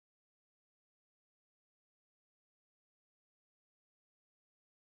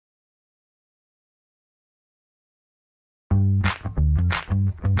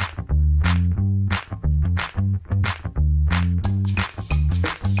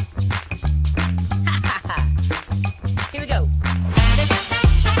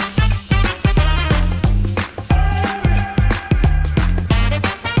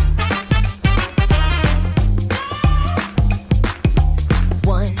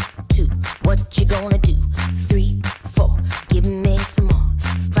what you gonna do? 3, 4, give me some more.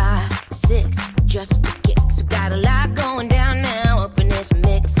 5, 6, just for kicks. We got a lot going down now up in this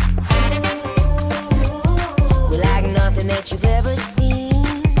mix. We like nothing that you've ever seen.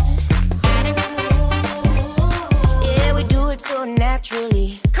 Yeah, we do it so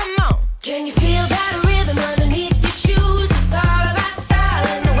naturally. Come on, can you feel that rhythm underneath your shoes? It's all about style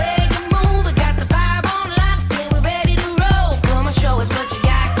and the way you move. We got the vibe on lock and we're ready to roll. Come on, show us what you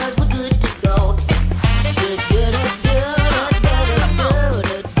got, cause we're good to go. Good, good, good, come on.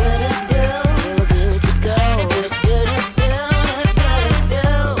 Good, good, good, yeah, we're good to go. Good, good, good,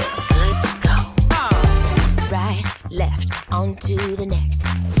 good to go. Right, left, on to the next.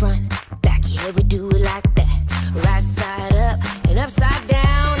 Front, back, yeah, we do it like that. Right side up and upside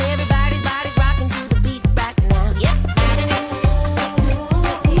down. Everybody's body's rocking to the beat right now. Yeah,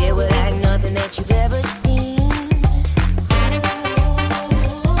 yeah, we're like nothing that you've ever seen.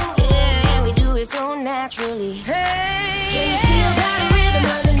 Yeah, we do it so naturally. Hey, can you feel that rhythm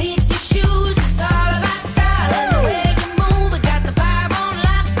underneath your shoes? It's all about style and the way you move. We got the vibe on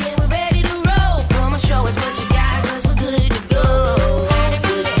lock and we're ready to roll. Come on, show us what you got, cause we're good to go.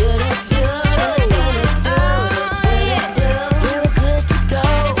 Good, good, good, yeah, we're good to go.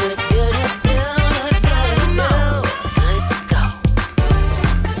 Good, good, good, come on. Good to go.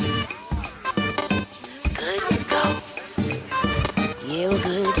 Good to go. Yeah, we're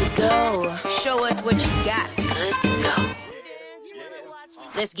good to go. Show us what you got. Good to go.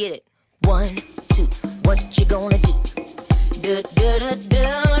 Let's get it. 1, 2, what you gonna do? Do, do, do, do,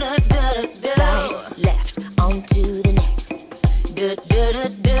 do, do, do. Right, left, on to the next. Do, do, do, do,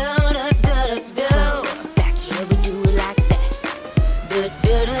 do, do, do. Back, yeah, we do it like that. Do,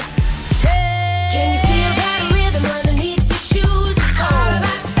 do, do. Hey, can you feel that rhythm underneath your shoes? It's all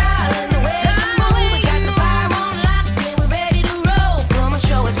about style and the way you move. We got the fire on lock and we're ready to roll. Come on,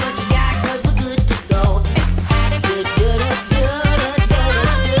 show us what you got, cause we're good to go. Good, good, good, good,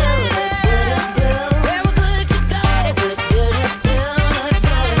 yeah, we're good to go. Good, good, good,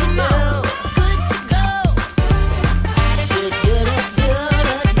 come on. Good to go. Good, good, good, yeah,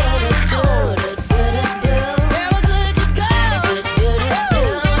 we're good to go. Good, good,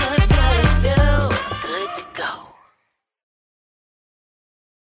 good, good to go.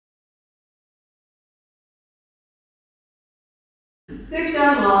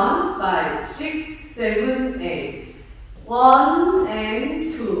 Section 1, 5, 6, 7, 8. 1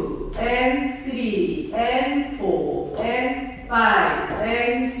 and 2 and 3 and 4 and 5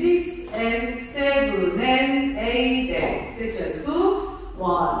 and 6 and 7 and 8 and section 2.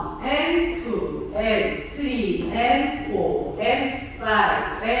 1 and 2 and 3 and 4 and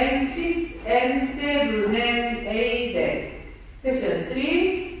 5 and 6 and 7 and 8 and section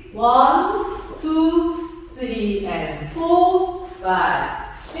 3. 1, 2, 3 and 4,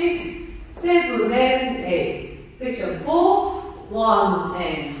 5, 6, 7 and 8. Section 4, 1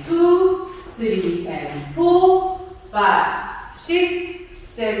 and 2, 3 and 4, 5, 6,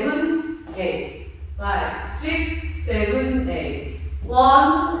 7, 8. 5, 6, 7, 8.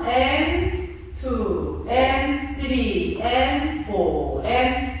 1 and 2 and 3 and 4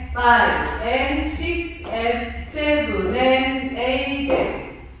 and 5 and 6 and 7 and 8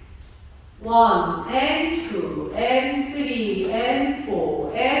 and 1 and 2 and 3 and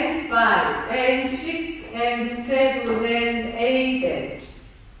 4 and 5 and 6 and 7 and 8 and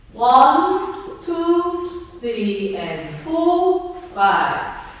 1, 2, 3 and 4,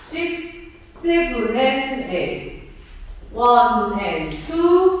 5, 6, 7 and 8. 1 and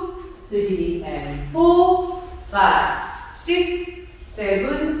 2, 3 and 4, 5, 6,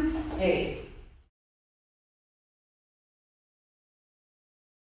 7, 8.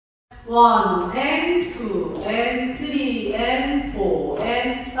 1 and 2 and 3 and 4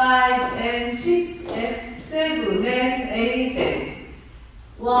 and 5 and 6 and 7 and 8 and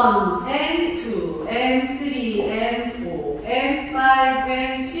 1 and 2 and 3 and 4 and 5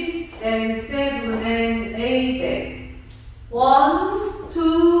 and 6 and 7 and 8 and 1,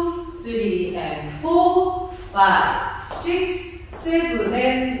 2, 3 and 4, 5, 6, 7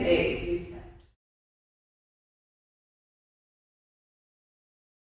 and 8.